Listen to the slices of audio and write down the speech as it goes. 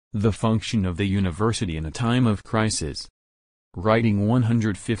The function of the university in a time of crisis. Writing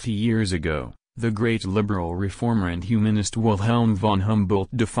 150 years ago, the great liberal reformer and humanist Wilhelm von Humboldt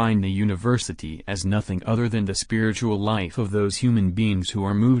defined the university as nothing other than the spiritual life of those human beings who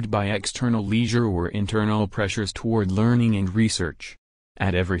are moved by external leisure or internal pressures toward learning and research.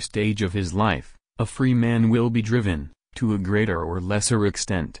 At every stage of his life, a free man will be driven, to a greater or lesser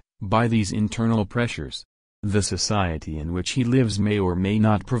extent, by these internal pressures. The society in which he lives may or may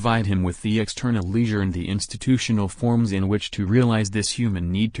not provide him with the external leisure and the institutional forms in which to realize this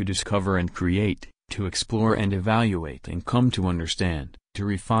human need to discover and create, to explore and evaluate and come to understand, to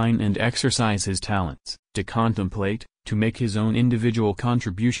refine and exercise his talents, to contemplate, to make his own individual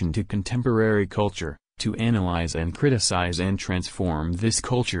contribution to contemporary culture, to analyze and criticize and transform this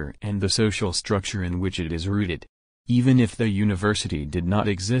culture and the social structure in which it is rooted. Even if the university did not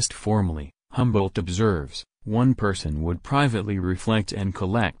exist formally, Humboldt observes, one person would privately reflect and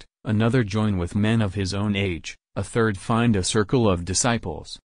collect, another join with men of his own age, a third find a circle of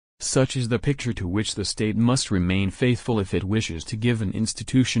disciples. Such is the picture to which the state must remain faithful if it wishes to give an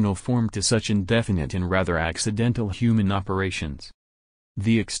institutional form to such indefinite and rather accidental human operations.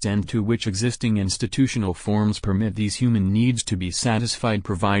 The extent to which existing institutional forms permit these human needs to be satisfied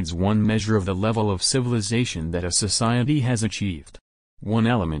provides one measure of the level of civilization that a society has achieved. One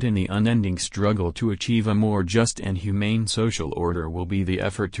element in the unending struggle to achieve a more just and humane social order will be the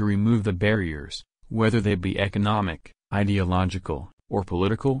effort to remove the barriers, whether they be economic, ideological, or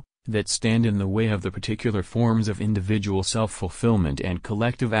political, that stand in the way of the particular forms of individual self-fulfillment and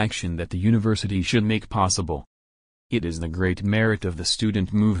collective action that the university should make possible. It is the great merit of the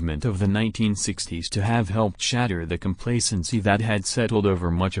student movement of the 1960s to have helped shatter the complacency that had settled over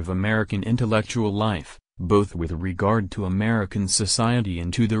much of American intellectual life, both with regard to American society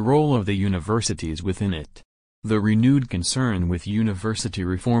and to the role of the universities within it. The renewed concern with university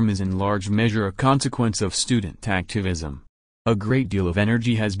reform is in large measure a consequence of student activism. A great deal of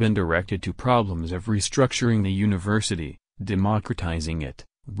energy has been directed to problems of restructuring the university, democratizing it,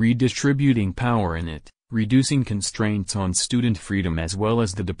 redistributing power in it, reducing constraints on student freedom as well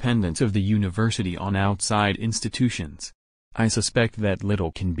as the dependence of the university on outside institutions. I suspect that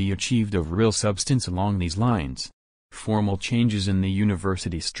little can be achieved of real substance along these lines. Formal changes in the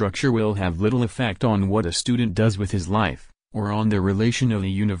university structure will have little effect on what a student does with his life, or on the relation of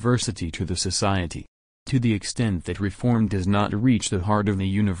the university to the society. To the extent that reform does not reach the heart of the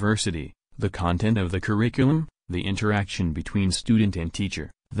university, the content of the curriculum, the interaction between student and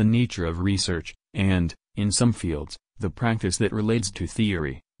teacher, the nature of research, and, in some fields, the practice that relates to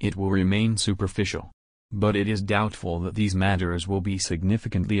theory, it will remain superficial. But it is doubtful that these matters will be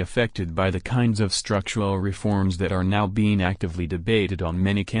significantly affected by the kinds of structural reforms that are now being actively debated on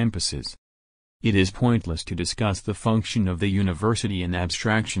many campuses. It is pointless to discuss the function of the university in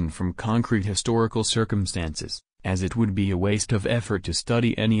abstraction from concrete historical circumstances, as it would be a waste of effort to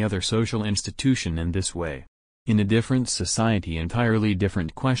study any other social institution in this way. In a different society entirely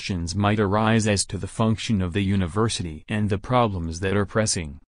different questions might arise as to the function of the university and the problems that are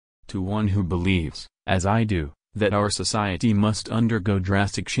pressing. To one who believes, as I do, that our society must undergo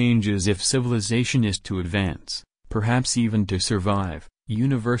drastic changes if civilization is to advance, perhaps even to survive,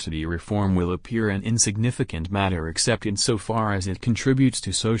 university reform will appear an insignificant matter except insofar as it contributes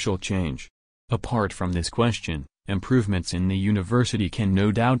to social change. Apart from this question, improvements in the university can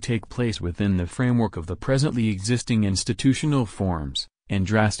no doubt take place within the framework of the presently existing institutional forms, and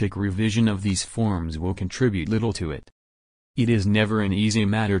drastic revision of these forms will contribute little to it. It is never an easy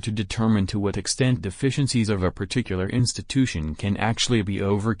matter to determine to what extent deficiencies of a particular institution can actually be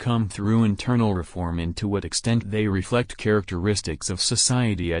overcome through internal reform and to what extent they reflect characteristics of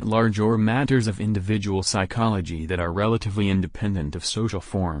society at large or matters of individual psychology that are relatively independent of social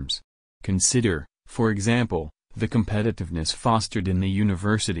forms. Consider, for example, the competitiveness fostered in the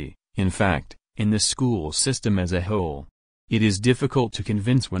university, in fact, in the school system as a whole. It is difficult to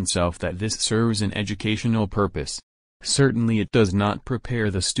convince oneself that this serves an educational purpose. Certainly it does not prepare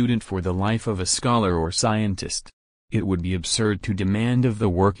the student for the life of a scholar or scientist. It would be absurd to demand of the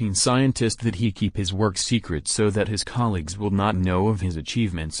working scientist that he keep his work secret so that his colleagues will not know of his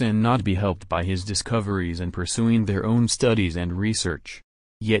achievements and not be helped by his discoveries in pursuing their own studies and research.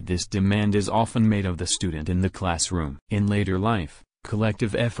 Yet this demand is often made of the student in the classroom. In later life,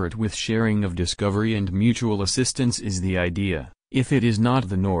 collective effort with sharing of discovery and mutual assistance is the idea. If it is not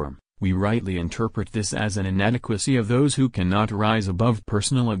the norm, we rightly interpret this as an inadequacy of those who cannot rise above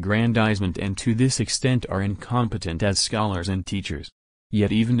personal aggrandizement and to this extent are incompetent as scholars and teachers.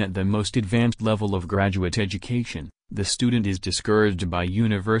 Yet even at the most advanced level of graduate education, the student is discouraged by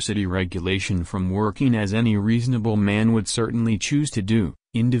university regulation from working as any reasonable man would certainly choose to do,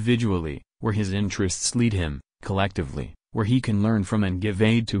 Individually, where his interests lead him; collectively, where he can learn from and give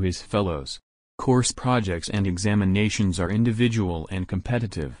aid to his fellows. Course projects and examinations are individual and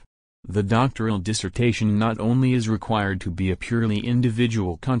competitive. The doctoral dissertation not only is required to be a purely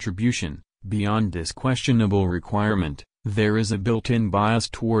individual contribution, beyond this questionable requirement, there is a built-in bias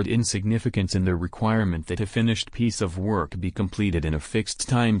toward insignificance in the requirement that a finished piece of work be completed in a fixed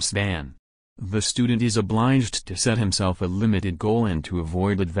time span. The student is obliged to set himself a limited goal and to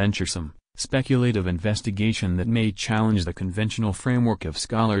avoid adventuresome, speculative investigation that may challenge the conventional framework of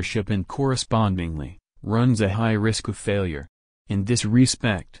scholarship and correspondingly, runs a high risk of failure. In this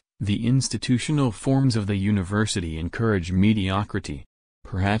respect, the institutional forms of the university encourage mediocrity.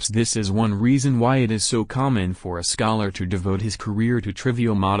 Perhaps this is one reason why it is so common for a scholar to devote his career to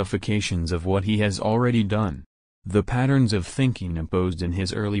trivial modifications of what he has already done. The patterns of thinking imposed in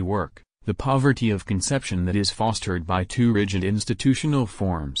his early work, the poverty of conception that is fostered by too rigid institutional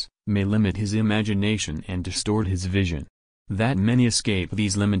forms, may limit his imagination and distort his vision. That many escape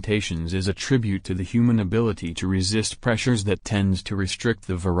these limitations is a tribute to the human ability to resist pressures that tend to restrict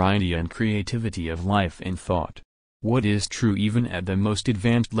the variety and creativity of life and thought. What is true even at the most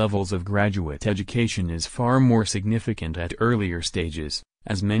advanced levels of graduate education is far more significant at earlier stages,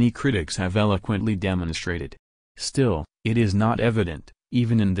 as many critics have eloquently demonstrated. Still, it is not evident,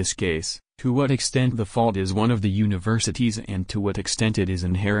 even in this case, to what extent the fault is one of the universities and to what extent it is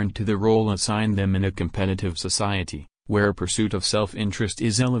inherent to the role assigned them in a competitive society, where pursuit of self-interest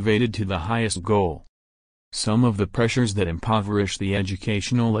is elevated to the highest goal. Some of the pressures that impoverish the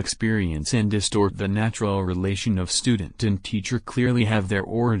educational experience and distort the natural relation of student and teacher clearly have their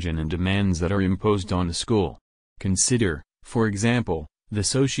origin in demands that are imposed on a school. Consider, for example, the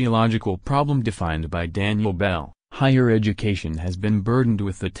sociological problem defined by Daniel Bell. Higher education has been burdened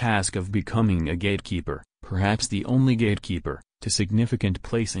with the task of becoming a gatekeeper, perhaps the only gatekeeper, to significant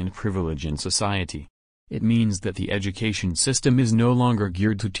place and privilege in society. It means that the education system is no longer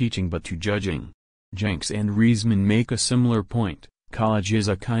geared to teaching but to judging. Jenks and Riesman make a similar point. College is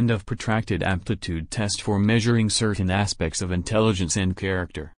a kind of protracted aptitude test for measuring certain aspects of intelligence and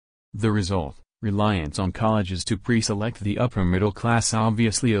character. The result, reliance on colleges to pre-select the upper middle class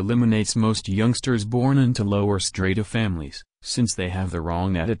obviously eliminates most youngsters born into lower strata families, since they have the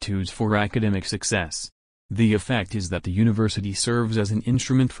wrong attitudes for academic success. The effect is that the university serves as an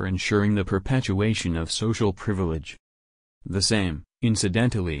instrument for ensuring the perpetuation of social privilege. The same,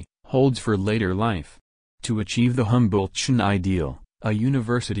 incidentally, holds for later life. To achieve the Humboldtian ideal, a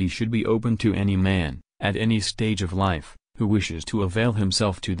university should be open to any man, at any stage of life, who wishes to avail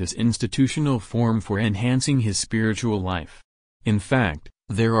himself to this institutional form for enhancing his spiritual life. In fact,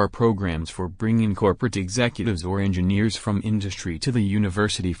 there are programs for bringing corporate executives or engineers from industry to the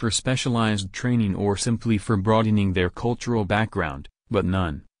university for specialized training or simply for broadening their cultural background, but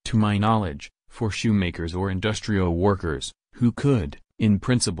none, to my knowledge, for shoemakers or industrial workers, who could, in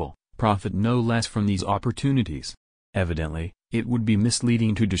principle, profit no less from these opportunities. Evidently, it would be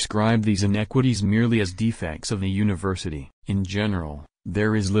misleading to describe these inequities merely as defects of the university. In general,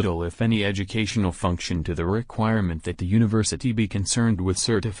 there is little if any educational function to the requirement that the university be concerned with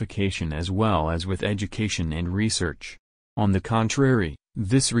certification as well as with education and research. On the contrary,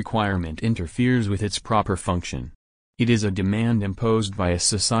 this requirement interferes with its proper function. It is a demand imposed by a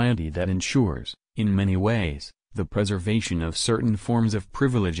society that ensures, in many ways, the preservation of certain forms of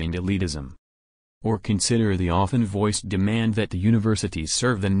privilege and elitism. Or consider the often voiced demand that the universities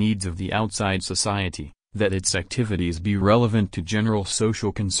serve the needs of the outside society, that its activities be relevant to general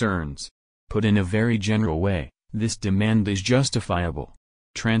social concerns. Put in a very general way, this demand is justifiable.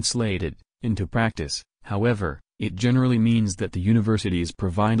 Translated into practice, however, it generally means that the universities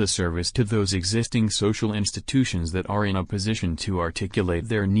provide a service to those existing social institutions that are in a position to articulate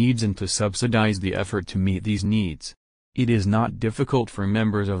their needs and to subsidize the effort to meet these needs. It is not difficult for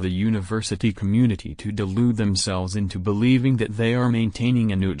members of the university community to delude themselves into believing that they are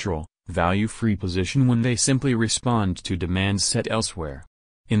maintaining a neutral, value-free position when they simply respond to demands set elsewhere.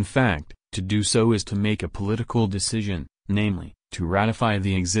 In fact, to do so is to make a political decision, namely, to ratify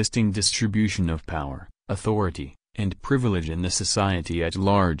the existing distribution of power, authority, and privilege in the society at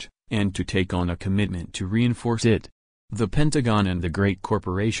large, and to take on a commitment to reinforce it. The Pentagon and the great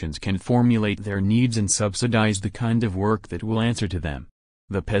corporations can formulate their needs and subsidize the kind of work that will answer to them.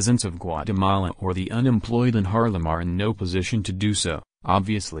 The peasants of Guatemala or the unemployed in Harlem are in no position to do so,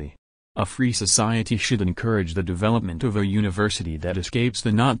 obviously. A free society should encourage the development of a university that escapes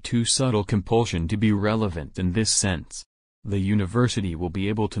the not too subtle compulsion to be relevant in this sense. The university will be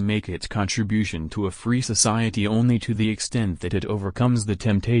able to make its contribution to a free society only to the extent that it overcomes the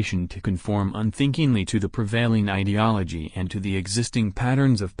temptation to conform unthinkingly to the prevailing ideology and to the existing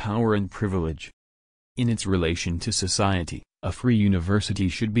patterns of power and privilege. In its relation to society, a free university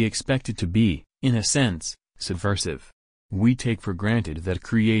should be expected to be, in a sense, subversive. We take for granted that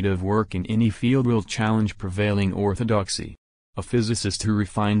creative work in any field will challenge prevailing orthodoxy. A physicist who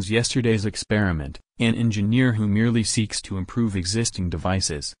refines yesterday's experiment, an engineer who merely seeks to improve existing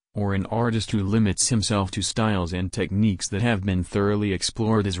devices, or an artist who limits himself to styles and techniques that have been thoroughly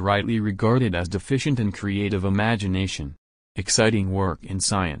explored is rightly regarded as deficient in creative imagination. Exciting work in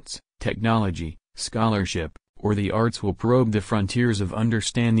science, technology, scholarship, or the arts will probe the frontiers of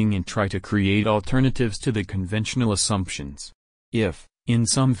understanding and try to create alternatives to the conventional assumptions. If, in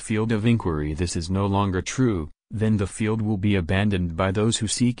some field of inquiry this is no longer true, then the field will be abandoned by those who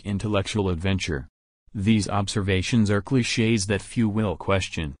seek intellectual adventure. These observations are clichés that few will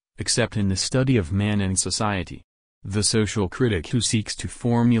question, except in the study of man and society. The social critic who seeks to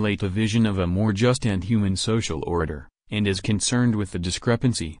formulate a vision of a more just and human social order, and is concerned with the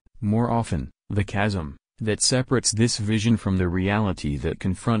discrepancy, more often, the chasm, that separates this vision from the reality that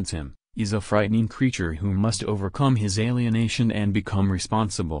confronts him, is a frightening creature who must overcome his alienation and become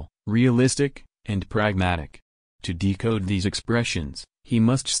responsible, realistic, and pragmatic. To decode these expressions, he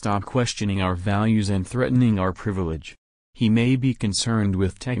must stop questioning our values and threatening our privilege. He may be concerned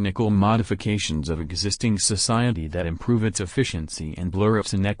with technical modifications of existing society that improve its efficiency and blur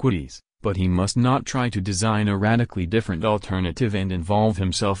its inequities, but he must not try to design a radically different alternative and involve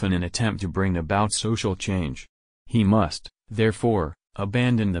himself in an attempt to bring about social change. He must, therefore,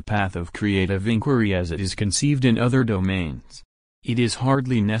 abandon the path of creative inquiry as it is conceived in other domains. It is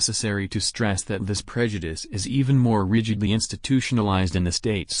hardly necessary to stress that this prejudice is even more rigidly institutionalized in the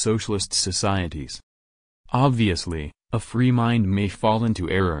state socialist societies. Obviously, a free mind may fall into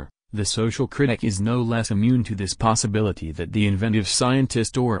error. The social critic is no less immune to this possibility than the inventive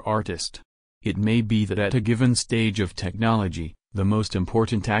scientist or artist. It may be that at a given stage of technology, the most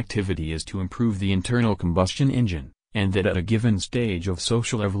important activity is to improve the internal combustion engine, and that at a given stage of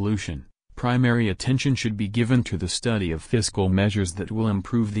social evolution, primary attention should be given to the study of fiscal measures that will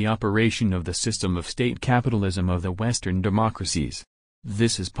improve the operation of the system of state capitalism of the Western democracies.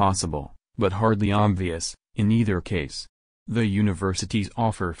 This is possible, but hardly obvious, in either case. The universities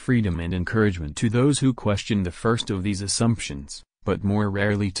offer freedom and encouragement to those who question the first of these assumptions, but more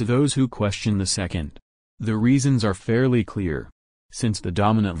rarely to those who question the second. The reasons are fairly clear. Since the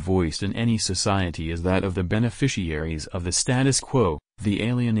dominant voice in any society is that of the beneficiaries of the status quo, the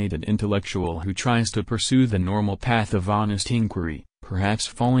alienated intellectual who tries to pursue the normal path of honest inquiry, perhaps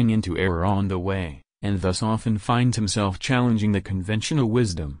falling into error on the way, and thus often finds himself challenging the conventional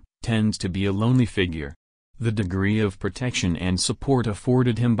wisdom, tends to be a lonely figure. The degree of protection and support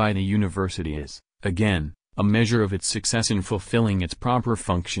afforded him by the university is, again, a measure of its success in fulfilling its proper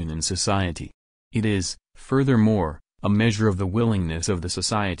function in society. It is, furthermore, a measure of the willingness of the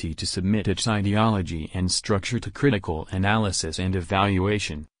society to submit its ideology and structure to critical analysis and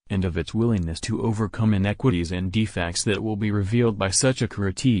evaluation, and of its willingness to overcome inequities and defects that will be revealed by such a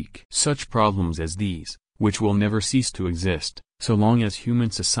critique. Such problems as these, which will never cease to exist, so long as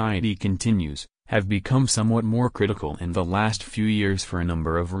human society continues, have become somewhat more critical in the last few years for a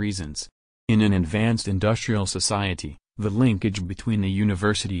number of reasons. In an advanced industrial society, the linkage between the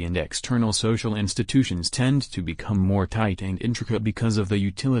university and external social institutions tends to become more tight and intricate because of the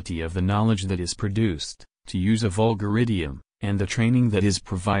utility of the knowledge that is produced, to use a vulgar idiom, and the training that is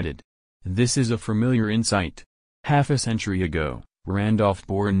provided. This is a familiar insight. Half a century ago, Randolph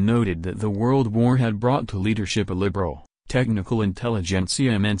Bourne noted that the World War had brought to leadership a liberal, technical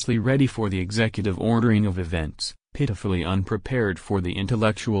intelligentsia immensely ready for the executive ordering of events, pitifully unprepared for the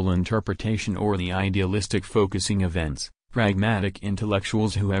intellectual interpretation or the idealistic focusing events, pragmatic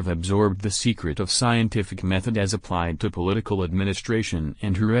intellectuals who have absorbed the secret of scientific method as applied to political administration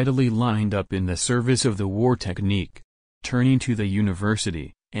and who readily lined up in the service of the war technique. Turning to the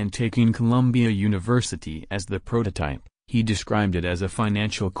university, and taking Columbia University as the prototype, he described it as a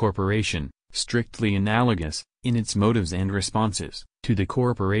financial corporation, strictly analogous, in its motives and responses, to the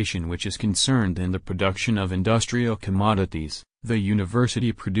corporation which is concerned in the production of industrial commodities. The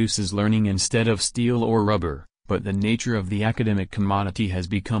university produces learning instead of steel or rubber, but the nature of the academic commodity has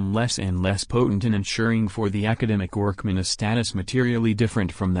become less and less potent in ensuring for the academic workman a status materially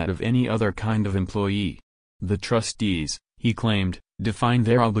different from that of any other kind of employee. The trustees, he claimed, define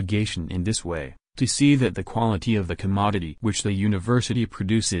their obligation in this way: to see that the quality of the commodity which the university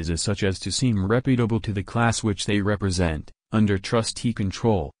produces is such as to seem reputable to the class which they represent. Under trustee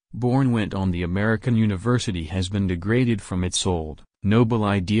control, born went on the American university has been degraded from its old, noble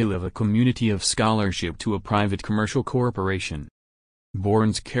ideal of a community of scholarship to a private commercial corporation.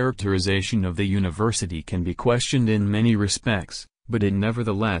 Bourne's characterization of the university can be questioned in many respects, but it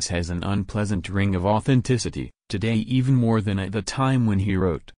nevertheless has an unpleasant ring of authenticity, today even more than at the time when he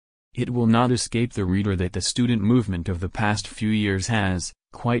wrote. It will not escape the reader that the student movement of the past few years has,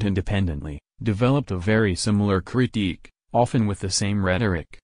 quite independently, developed a very similar critique, often with the same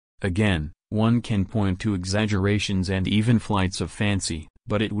rhetoric. Again, one can point to exaggerations and even flights of fancy,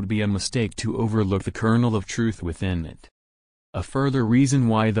 but it would be a mistake to overlook the kernel of truth within it. A further reason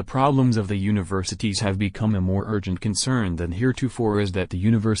why the problems of the universities have become a more urgent concern than heretofore is that the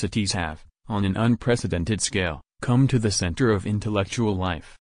universities have, on an unprecedented scale, come to the center of intellectual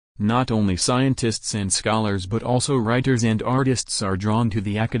life. Not only scientists and scholars but also writers and artists are drawn to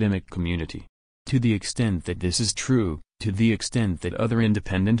the academic community. To the extent that this is true, to the extent that other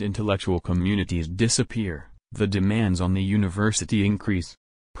independent intellectual communities disappear, the demands on the university increase.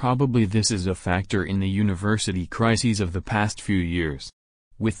 Probably this is a factor in the university crises of the past few years.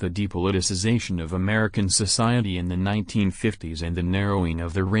 With the depoliticization of American society in the 1950s and the narrowing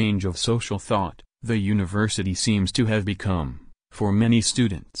of the range of social thought, the university seems to have become, for many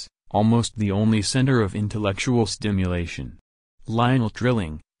students, almost the only center of intellectual stimulation. Lionel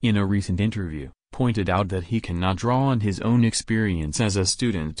Trilling, in a recent interview, pointed out that he cannot draw on his own experience as a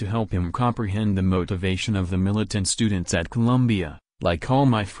student to help him comprehend the motivation of the militant students at Columbia. Like all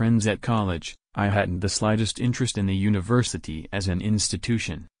my friends at college, I hadn't the slightest interest in the university as an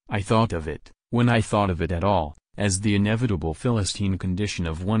institution. I thought of it, when I thought of it at all, as the inevitable Philistine condition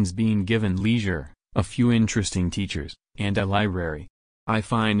of one's being given leisure, a few interesting teachers, and a library. I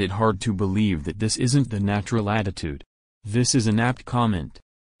find it hard to believe that this isn't the natural attitude. This is an apt comment.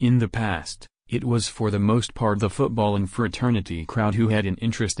 In the past, it was for the most part the football and fraternity crowd who had an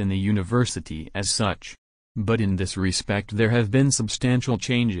interest in the university as such. But in this respect there have been substantial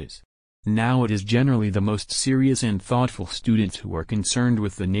changes. Now it is generally the most serious and thoughtful students who are concerned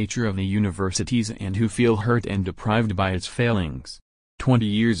with the nature of the universities and who feel hurt and deprived by its failings. 20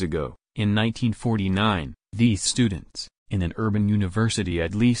 years ago, in 1949, these students, in an urban university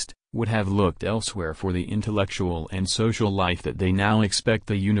at least, would have looked elsewhere for the intellectual and social life that they now expect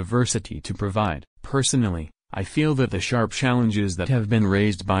the university to provide. Personally, I feel that the sharp challenges that have been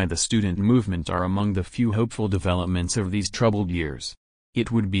raised by the student movement are among the few hopeful developments of these troubled years.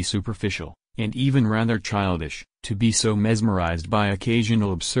 It would be superficial, and even rather childish, to be so mesmerized by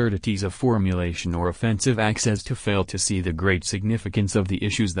occasional absurdities of formulation or offensive acts as to fail to see the great significance of the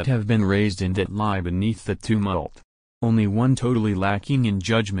issues that have been raised and that lie beneath the tumult. Only one totally lacking in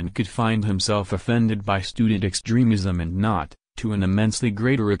judgment could find himself offended by student extremism and not, to an immensely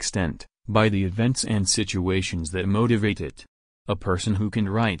greater extent, by the events and situations that motivate it. A person who can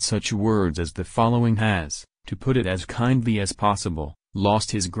write such words as the following has, to put it as kindly as possible,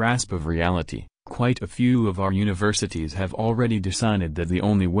 lost his grasp of reality. Quite a few of our universities have already decided that the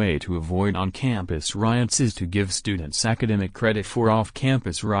only way to avoid on-campus riots is to give students academic credit for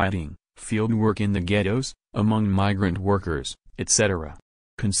off-campus rioting, field work in the ghettos, among migrant workers, etc.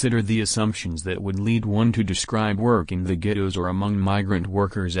 Consider the assumptions that would lead one to describe work in the ghettos or among migrant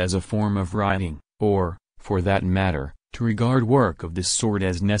workers as a form of rioting, or, for that matter, to regard work of this sort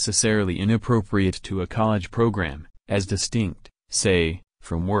as necessarily inappropriate to a college program, as distinct, say,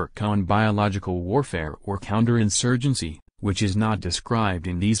 from work on biological warfare or counterinsurgency, which is not described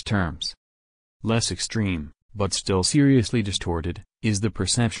in these terms. Less extreme, but still seriously distorted, is the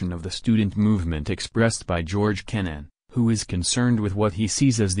perception of the student movement expressed by George Kennan, who is concerned with what he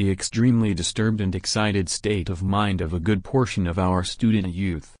sees as the extremely disturbed and excited state of mind of a good portion of our student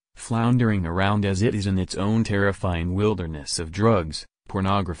youth, floundering around as it is in its own terrifying wilderness of drugs,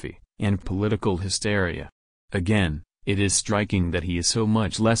 pornography, and political hysteria. Again, it is striking that he is so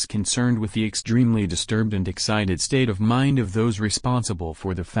much less concerned with the extremely disturbed and excited state of mind of those responsible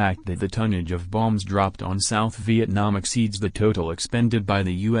for the fact that the tonnage of bombs dropped on South Vietnam exceeds the total expended by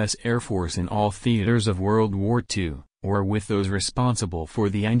the U.S. Air Force in all theaters of World War II, or with those responsible for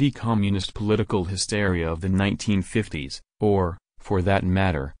the anti-communist political hysteria of the 1950s, or, for that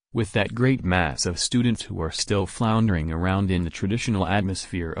matter, with that great mass of students who are still floundering around in the traditional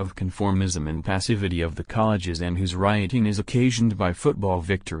atmosphere of conformism and passivity of the colleges and whose rioting is occasioned by football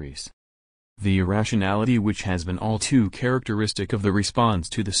victories. The irrationality which has been all too characteristic of the response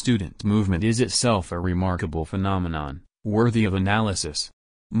to the student movement is itself a remarkable phenomenon, worthy of analysis.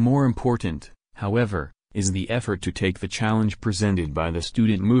 More important, however, is the effort to take the challenge presented by the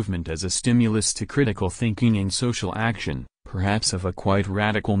student movement as a stimulus to critical thinking and social action, perhaps of a quite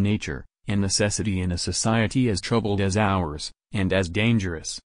radical nature, a necessity in a society as troubled as ours, and as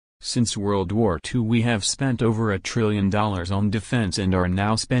dangerous. Since World War II we have spent over $1 trillion on defense and are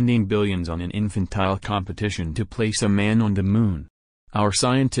now spending billions on an infantile competition to place a man on the moon. Our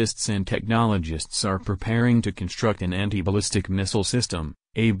scientists and technologists are preparing to construct an anti-ballistic missile system,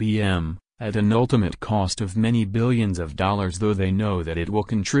 ABM, at an ultimate cost of many billions of dollars, though they know that it will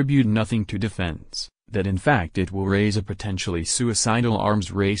contribute nothing to defense, that in fact it will raise a potentially suicidal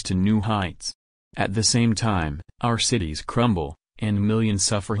arms race to new heights. At the same time, our cities crumble, and millions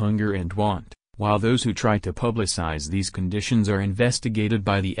suffer hunger and want, while those who try to publicize these conditions are investigated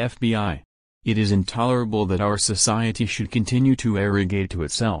by the FBI. It is intolerable that our society should continue to arrogate to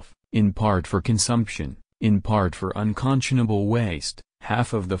itself, in part for consumption, in part for unconscionable waste,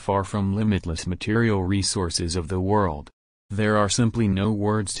 half of the far from limitless material resources of the world. There are simply no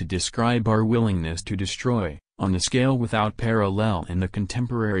words to describe our willingness to destroy, on a scale without parallel in the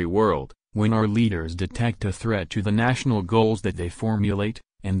contemporary world, when our leaders detect a threat to the national goals that they formulate,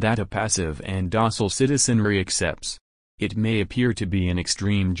 and that a passive and docile citizenry accepts. It may appear to be an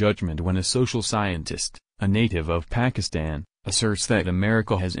extreme judgment when a social scientist, a native of Pakistan, asserts that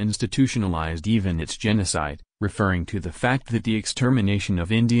America has institutionalized even its genocide, referring to the fact that the extermination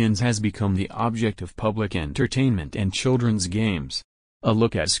of Indians has become the object of public entertainment and children's games. A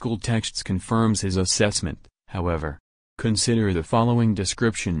look at school texts confirms his assessment, however. Consider the following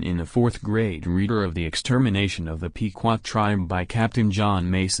description in a fourth-grade reader of the extermination of the Pequot tribe by Captain John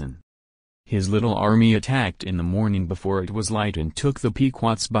Mason. His little army attacked in the morning before it was light and took the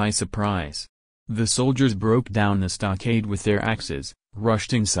Pequots by surprise. The soldiers broke down the stockade with their axes,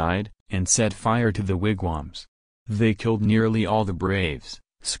 rushed inside, and set fire to the wigwams. They killed nearly all the braves,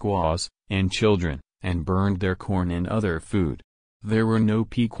 squaws, and children, and burned their corn and other food. There were no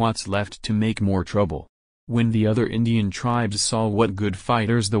Pequots left to make more trouble. When the other Indian tribes saw what good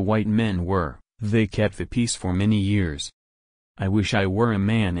fighters the white men were, they kept the peace for many years. I wish I were a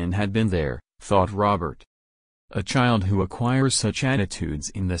man and had been there, thought Robert. A child who acquires such attitudes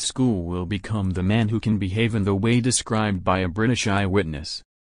in the school will become the man who can behave in the way described by a British eyewitness.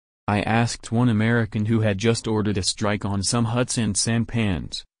 I asked one American who had just ordered a strike on some huts and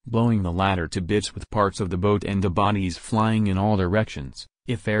sampans, blowing the latter to bits with parts of the boat and the bodies flying in all directions,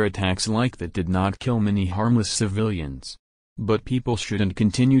 if air attacks like that did not kill many harmless civilians. But people shouldn't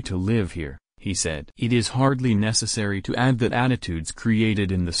continue to live here, he said. It is hardly necessary to add that attitudes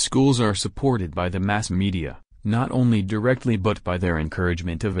created in the schools are supported by the mass media, not only directly but by their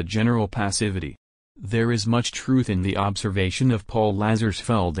encouragement of a general passivity. There is much truth in the observation of Paul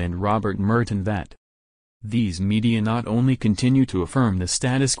Lazarsfeld and Robert Merton that these media not only continue to affirm the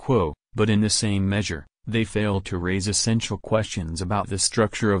status quo, but in the same measure, they fail to raise essential questions about the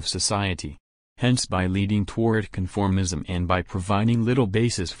structure of society. Hence, by leading toward conformism and by providing little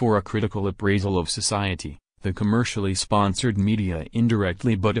basis for a critical appraisal of society, the commercially sponsored media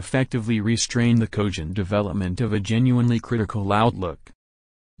indirectly but effectively restrain the cogent development of a genuinely critical outlook.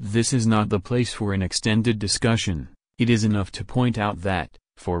 This is not the place for an extended discussion. It is enough to point out that,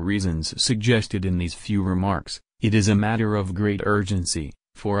 for reasons suggested in these few remarks, it is a matter of great urgency,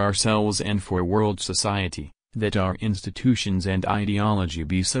 for ourselves and for world society, that our institutions and ideology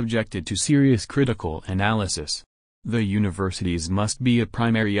be subjected to serious critical analysis. The universities must be a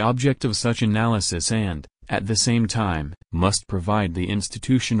primary object of such analysis and, at the same time, must provide the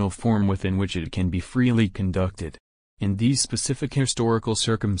institutional form within which it can be freely conducted. In these specific historical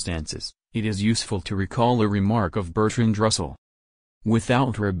circumstances, it is useful to recall a remark of Bertrand Russell.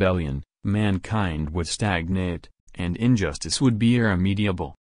 Without rebellion, mankind would stagnate, and injustice would be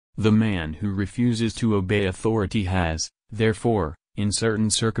irremediable. The man who refuses to obey authority has, therefore, in certain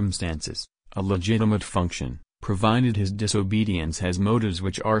circumstances, a legitimate function, provided his disobedience has motives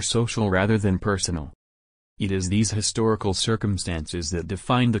which are social rather than personal. It is these historical circumstances that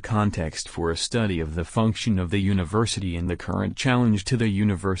define the context for a study of the function of the university and the current challenge to the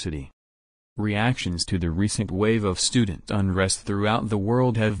university. Reactions to the recent wave of student unrest throughout the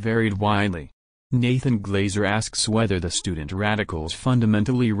world have varied widely. Nathan Glazer asks whether the student radicals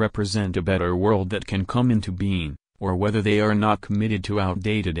fundamentally represent a better world that can come into being, or whether they are not committed to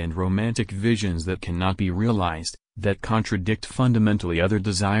outdated and romantic visions that cannot be realized, that contradict fundamentally other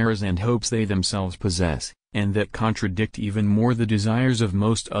desires and hopes they themselves possess, and that contradict even more the desires of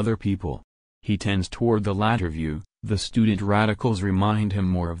most other people. He tends toward the latter view. The student radicals remind him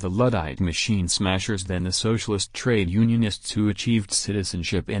more of the Luddite machine smashers than the socialist trade unionists who achieved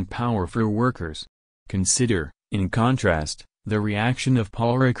citizenship and power for workers. Consider, in contrast, the reaction of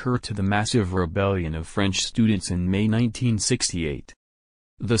Paul Ricoeur to the massive rebellion of French students in May 1968.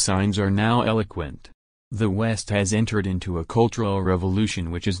 The signs are now eloquent. The West has entered into a cultural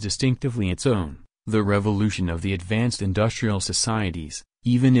revolution which is distinctively its own, the revolution of the advanced industrial societies,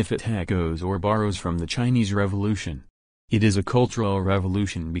 even if it echoes or borrows from the Chinese Revolution. It is a cultural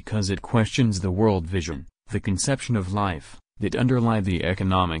revolution because it questions the world vision, the conception of life, that underlie the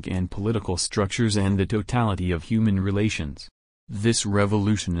economic and political structures and the totality of human relations. This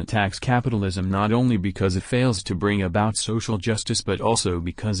revolution attacks capitalism not only because it fails to bring about social justice but also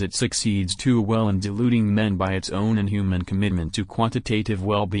because it succeeds too well in deluding men by its own inhuman commitment to quantitative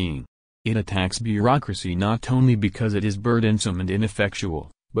well-being. It attacks bureaucracy not only because it is burdensome and ineffectual,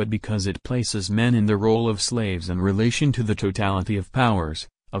 but because it places men in the role of slaves in relation to the totality of powers,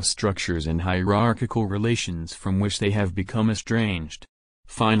 of structures and hierarchical relations from which they have become estranged.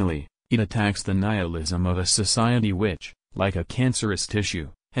 Finally, it attacks the nihilism of a society which, like a cancerous tissue,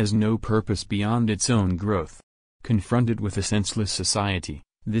 has no purpose beyond its own growth. Confronted with a senseless society,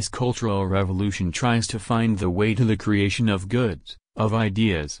 this cultural revolution tries to find the way to the creation of goods, of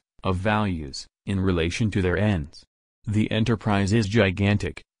ideas, of values, in relation to their ends. The enterprise is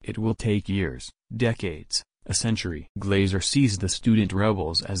gigantic, it will take years, decades, a century. Glaser sees the student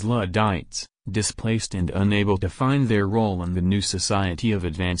rebels as Luddites, displaced and unable to find their role in the new society of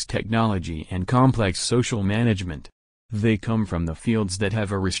advanced technology and complex social management. They come from the fields that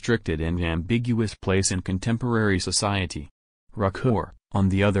have a restricted and ambiguous place in contemporary society. Rucker, on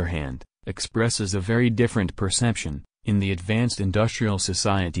the other hand, expresses a very different perception. In the advanced industrial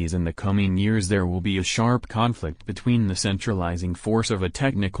societies in the coming years there will be a sharp conflict between the centralizing force of a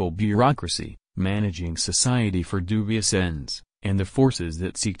technical bureaucracy, managing society for dubious ends, and the forces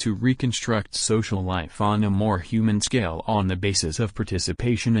that seek to reconstruct social life on a more human scale on the basis of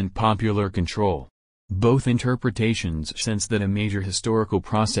participation and popular control. Both interpretations sense that a major historical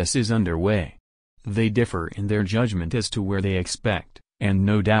process is underway. They differ in their judgment as to where they expect, and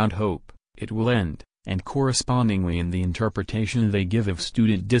no doubt hope, it will end, and correspondingly in the interpretation they give of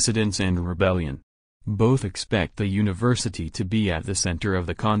student dissidence and rebellion. Both expect the university to be at the center of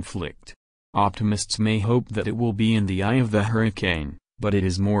the conflict. Optimists may hope that it will be in the eye of the hurricane, but it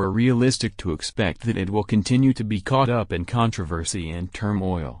is more realistic to expect that it will continue to be caught up in controversy and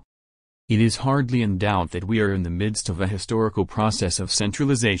turmoil. It is hardly in doubt that we are in the midst of a historical process of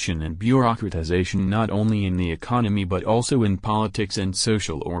centralization and bureaucratization not only in the economy but also in politics and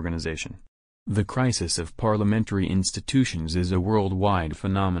social organization. The crisis of parliamentary institutions is a worldwide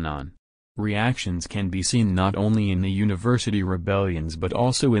phenomenon. Reactions can be seen not only in the university rebellions but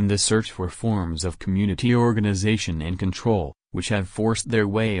also in the search for forms of community organization and control, which have forced their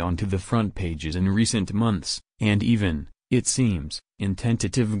way onto the front pages in recent months, and even, it seems, in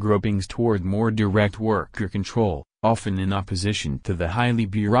tentative gropings toward more direct worker control, often in opposition to the highly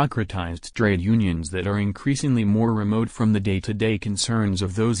bureaucratized trade unions that are increasingly more remote from the day-to-day concerns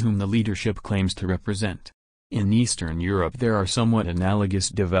of those whom the leadership claims to represent. In Eastern Europe there are somewhat analogous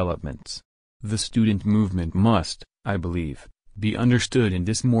developments. The student movement must, I believe, be understood in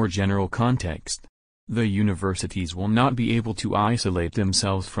this more general context. The universities will not be able to isolate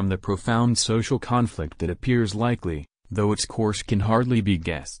themselves from the profound social conflict that appears likely, though its course can hardly be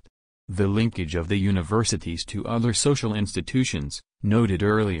guessed. The linkage of the universities to other social institutions, noted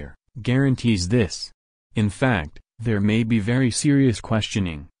earlier, guarantees this. In fact, there may be very serious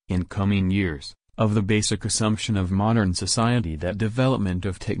questioning, in coming years, of the basic assumption of modern society that development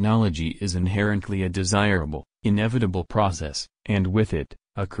of technology is inherently a desirable, inevitable process, and with it,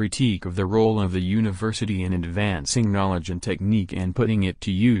 a critique of the role of the university in advancing knowledge and technique and putting it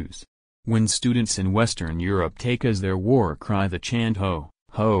to use. When students in Western Europe take as their war cry the chant Ho,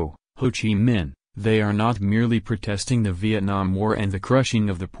 Ho, Ho Chi Minh, they are not merely protesting the Vietnam War and the crushing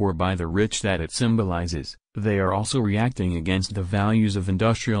of the poor by the rich that it symbolizes, they are also reacting against the values of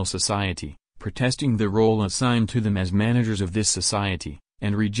industrial society, protesting the role assigned to them as managers of this society,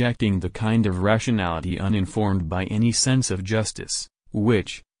 and rejecting the kind of rationality uninformed by any sense of justice,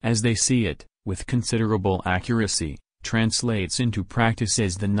 which, as they see it, with considerable accuracy, translates into practice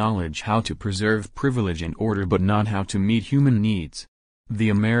as the knowledge how to preserve privilege and order but not how to meet human needs. The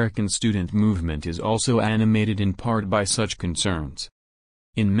American student movement is also animated in part by such concerns.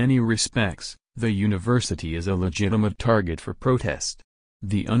 In many respects, the university is a legitimate target for protest.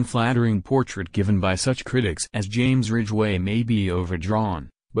 The unflattering portrait given by such critics as James Ridgway may be overdrawn,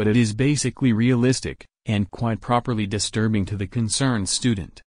 but it is basically realistic, and quite properly disturbing to the concerned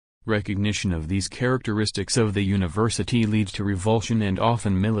student. Recognition of these characteristics of the university leads to revulsion and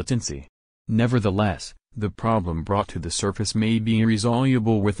often militancy. Nevertheless, the problem brought to the surface may be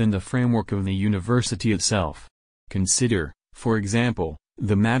irresoluble within the framework of the university itself. Consider, for example,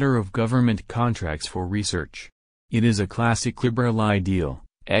 the matter of government contracts for research. It is a classic liberal ideal,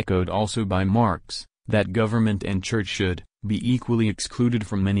 echoed also by Marx, that government and church should be equally excluded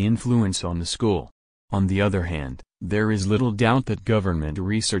from any influence on the school. On the other hand, there is little doubt that government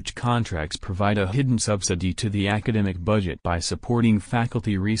research contracts provide a hidden subsidy to the academic budget by supporting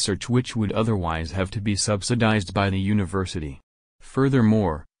faculty research which would otherwise have to be subsidized by the university.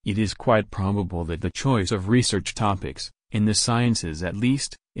 Furthermore, it is quite probable that the choice of research topics, in the sciences at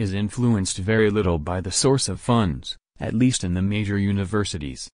least, is influenced very little by the source of funds, at least in the major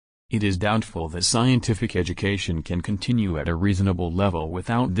universities. It is doubtful that scientific education can continue at a reasonable level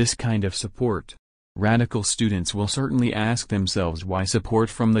without this kind of support. Radical students will certainly ask themselves why support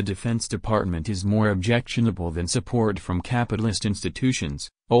from the Defense Department is more objectionable than support from capitalist institutions,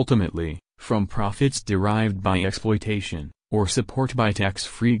 ultimately, from profits derived by exploitation, or support by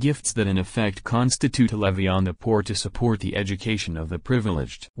tax-free gifts that in effect constitute a levy on the poor to support the education of the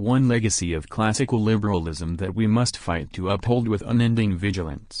privileged. One legacy of classical liberalism that we must fight to uphold with unending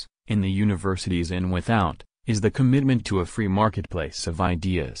vigilance, in the universities and without, is the commitment to a free marketplace of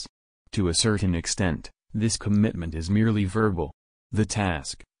ideas. To a certain extent, this commitment is merely verbal. The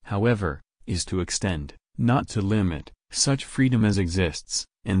task, however, is to extend, not to limit, such freedom as exists,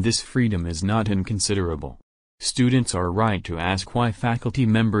 and this freedom is not inconsiderable. Students are right to ask why faculty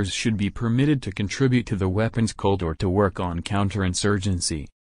members should be permitted to contribute to the weapons cult or to work on counterinsurgency.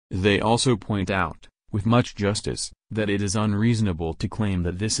 They also point out, with much justice, that it is unreasonable to claim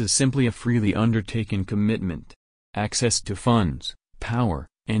that this is simply a freely undertaken commitment. Access to funds, power,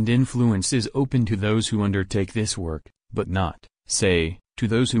 and influence is open to those who undertake this work, but not, say, to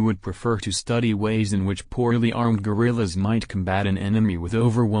those who would prefer to study ways in which poorly armed guerrillas might combat an enemy with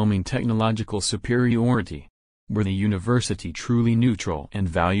overwhelming technological superiority. Were the university truly neutral and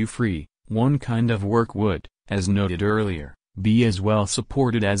value-free, one kind of work would, as noted earlier, be as well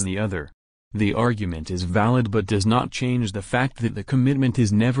supported as the other. The argument is valid but does not change the fact that the commitment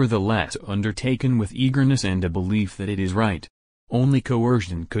is nevertheless undertaken with eagerness and a belief that it is right. Only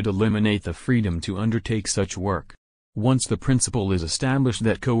coercion could eliminate the freedom to undertake such work. Once the principle is established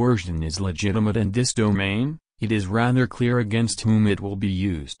that coercion is legitimate in this domain, it is rather clear against whom it will be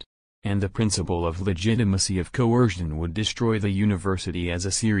used. And the principle of legitimacy of coercion would destroy the university as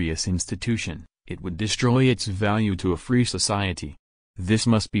a serious institution, it would destroy its value to a free society. This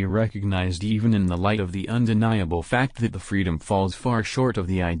must be recognized even in the light of the undeniable fact that the freedom falls far short of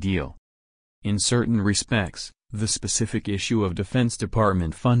the ideal. In certain respects, the specific issue of Defense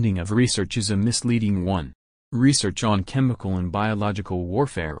Department funding of research is a misleading one. Research on chemical and biological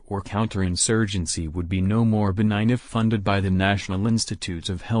warfare or counterinsurgency would be no more benign if funded by the National Institutes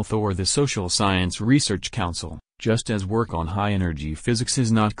of Health or the Social Science Research Council, just as work on high-energy physics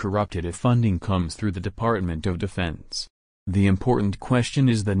is not corrupted if funding comes through the Department of Defense. The important question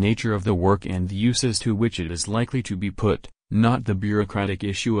is the nature of the work and the uses to which it is likely to be put, not the bureaucratic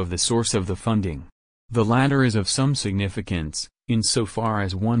issue of the source of the funding. The latter is of some significance, insofar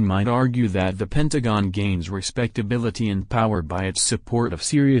as one might argue that the Pentagon gains respectability and power by its support of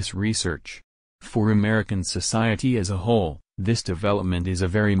serious research. For American society as a whole, this development is a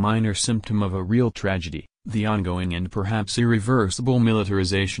very minor symptom of a real tragedy, the ongoing and perhaps irreversible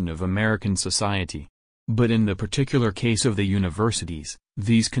militarization of American society. But in the particular case of the universities,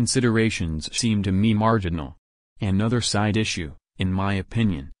 these considerations seem to me marginal. Another side issue, in my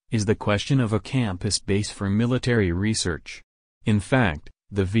opinion, is the question of a campus base for military research. In fact,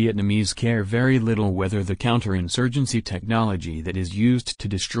 the Vietnamese care very little whether the counterinsurgency technology that is used to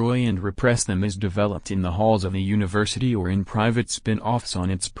destroy and repress them is developed in the halls of a university or in private spin-offs on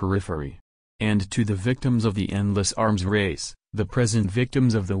its periphery. And to the victims of the endless arms race, the present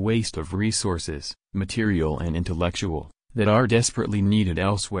victims of the waste of resources, material and intellectual, that are desperately needed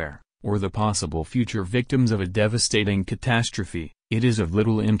elsewhere, or the possible future victims of a devastating catastrophe, it is of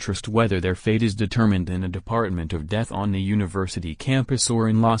little interest whether their fate is determined in a department of death on the university campus or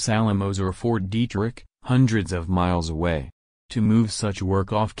in Los Alamos or Fort Detrick, hundreds of miles away. To move such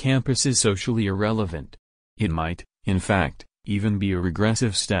work off campus is socially irrelevant. It might, in fact, even be a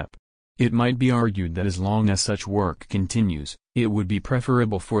regressive step. It might be argued that as long as such work continues, it would be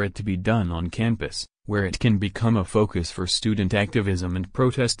preferable for it to be done on campus, where it can become a focus for student activism and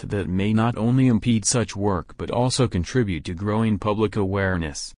protest that may not only impede such work but also contribute to growing public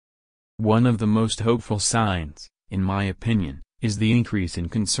awareness. One of the most hopeful signs, in my opinion, is the increase in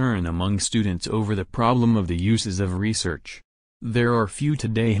concern among students over the problem of the uses of research. There are few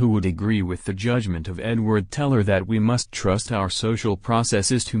today who would agree with the judgment of Edward Teller that we must trust our social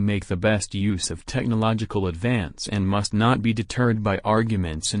processes to make the best use of technological advance and must not be deterred by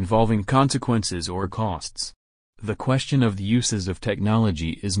arguments involving consequences or costs. The question of the uses of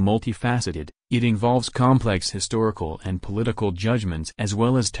technology is multifaceted, it involves complex historical and political judgments as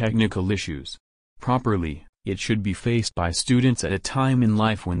well as technical issues. Properly, It should be faced by students at a time in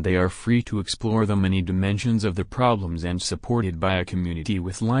life when they are free to explore the many dimensions of the problems and supported by a community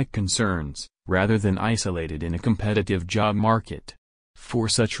with like concerns, rather than isolated in a competitive job market. For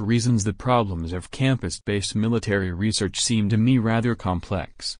such reasons the problems of campus-based military research seem to me rather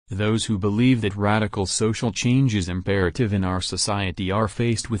complex. Those who believe that radical social change is imperative in our society are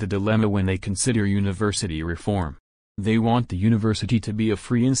faced with a dilemma when they consider university reform. They want the university to be a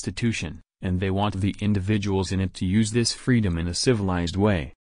free institution, and they want the individuals in it to use this freedom in a civilized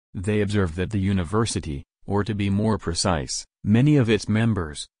way. They observe that the university, or to be more precise, many of its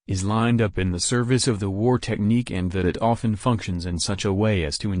members, is lined up in the service of the war technique and that it often functions in such a way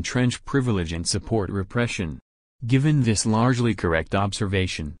as to entrench privilege and support repression. Given this largely correct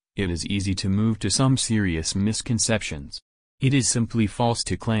observation, it is easy to move to some serious misconceptions. It is simply false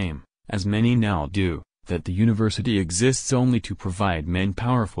to claim, as many now do, that the university exists only to provide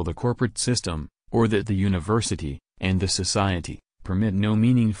manpower for the corporate system, or that the university, and the society, permit no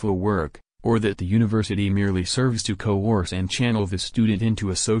meaningful work, or that the university merely serves to coerce and channel the student into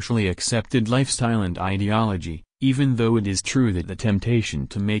a socially accepted lifestyle and ideology, even though it is true that the temptation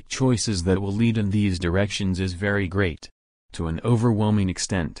to make choices that will lead in these directions is very great. To an overwhelming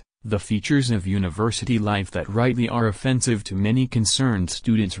extent, the features of university life that rightly are offensive to many concerned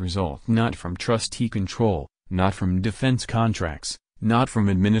students result not from trustee control, not from defense contracts, not from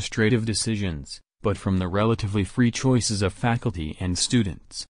administrative decisions, but from the relatively free choices of faculty and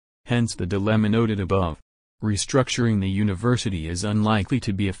students. Hence the dilemma noted above. Restructuring the university is unlikely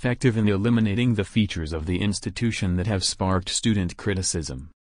to be effective in eliminating the features of the institution that have sparked student criticism.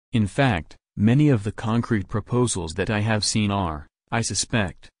 In fact, many of the concrete proposals that I have seen are, I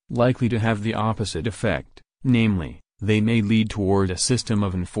suspect, likely to have the opposite effect, namely, they may lead toward a system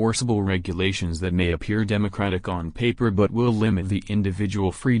of enforceable regulations that may appear democratic on paper but will limit the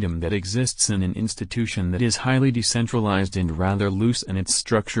individual freedom that exists in an institution that is highly decentralized and rather loose in its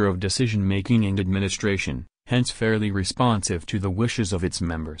structure of decision-making and administration, hence fairly responsive to the wishes of its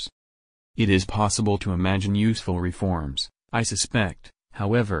members. It is possible to imagine useful reforms. I suspect,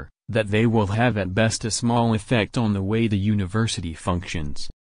 however, that they will have at best a small effect on the way the university functions.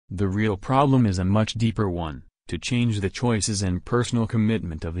 The real problem is a much deeper one. To change the choices and personal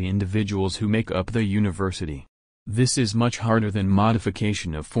commitment of the individuals who make up the university. This is much harder than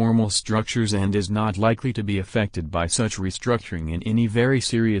modification of formal structures and is not likely to be affected by such restructuring in any very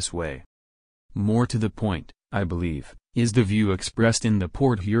serious way. More to the point, I believe, is the view expressed in the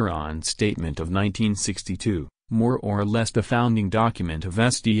Port Huron Statement of 1962, more or less the founding document of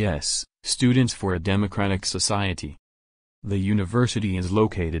SDS, Students for a Democratic Society. The university is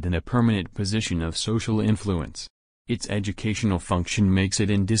located in a permanent position of social influence. Its educational function makes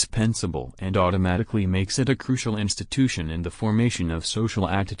it indispensable and automatically makes it a crucial institution in the formation of social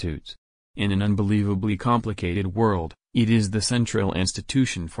attitudes. In an unbelievably complicated world, it is the central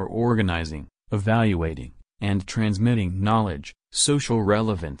institution for organizing, evaluating, and transmitting knowledge, social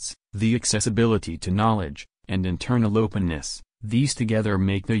relevance, the accessibility to knowledge, and internal openness. These together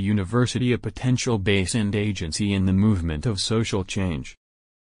make the university a potential base and agency in the movement of social change.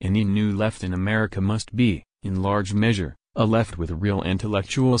 Any new left in America must be, in large measure, a left with real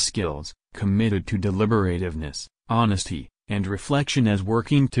intellectual skills, committed to deliberativeness, honesty, and reflection as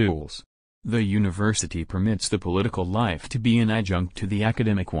working tools. The university permits the political life to be an adjunct to the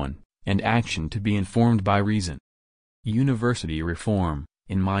academic one, and action to be informed by reason. University reform,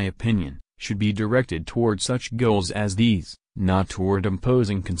 in my opinion, should be directed toward such goals as these. Not toward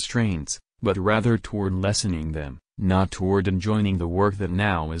imposing constraints, but rather toward lessening them, not toward enjoining the work that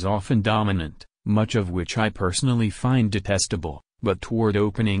now is often dominant, much of which I personally find detestable, but toward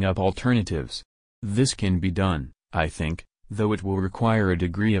opening up alternatives. This can be done, I think, though it will require a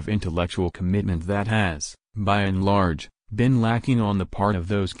degree of intellectual commitment that has, by and large, been lacking on the part of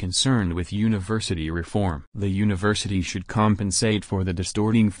those concerned with university reform. The university should compensate for the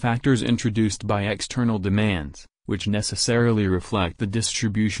distorting factors introduced by external demands, which necessarily reflect the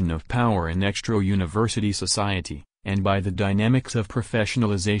distribution of power in extra-university society, and by the dynamics of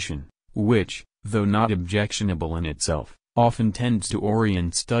professionalization, which, though not objectionable in itself, often tends to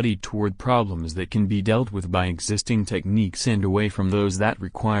orient study toward problems that can be dealt with by existing techniques and away from those that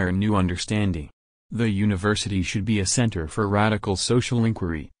require new understanding. The university should be a center for radical social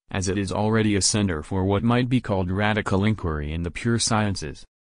inquiry, as it is already a center for what might be called radical inquiry in the pure sciences.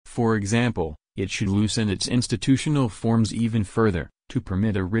 For example, it should loosen its institutional forms even further, to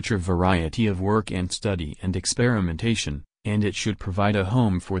permit a richer variety of work and study and experimentation, and it should provide a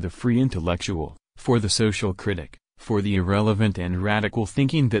home for the free intellectual, for the social critic, for the irrelevant and radical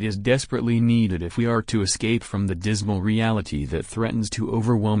thinking that is desperately needed if we are to escape from the dismal reality that threatens to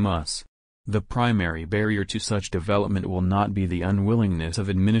overwhelm us. The primary barrier to such development will not be the unwillingness of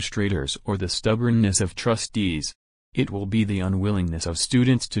administrators or the stubbornness of trustees. It will be the unwillingness of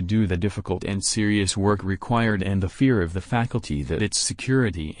students to do the difficult and serious work required and the fear of the faculty that its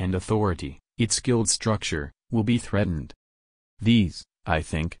security and authority, its skilled structure, will be threatened. These, I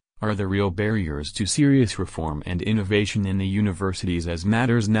think, are the real barriers to serious reform and innovation in the universities as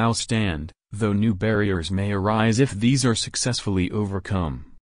matters now stand, though new barriers may arise if these are successfully overcome.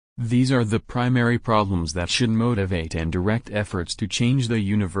 These are the primary problems that should motivate and direct efforts to change the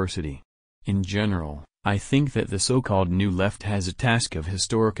university. In general, I think that the so-called New Left has a task of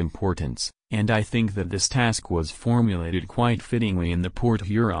historic importance, and I think that this task was formulated quite fittingly in the Port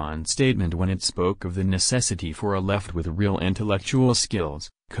Huron Statement when it spoke of the necessity for a left with real intellectual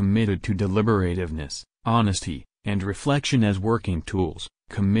skills, committed to deliberativeness, honesty, and reflection as working tools,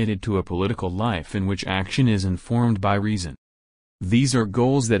 committed to a political life in which action is informed by reason. These are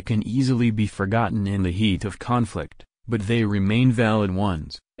goals that can easily be forgotten in the heat of conflict, but they remain valid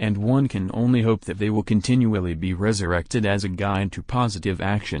ones, and one can only hope that they will continually be resurrected as a guide to positive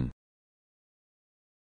action.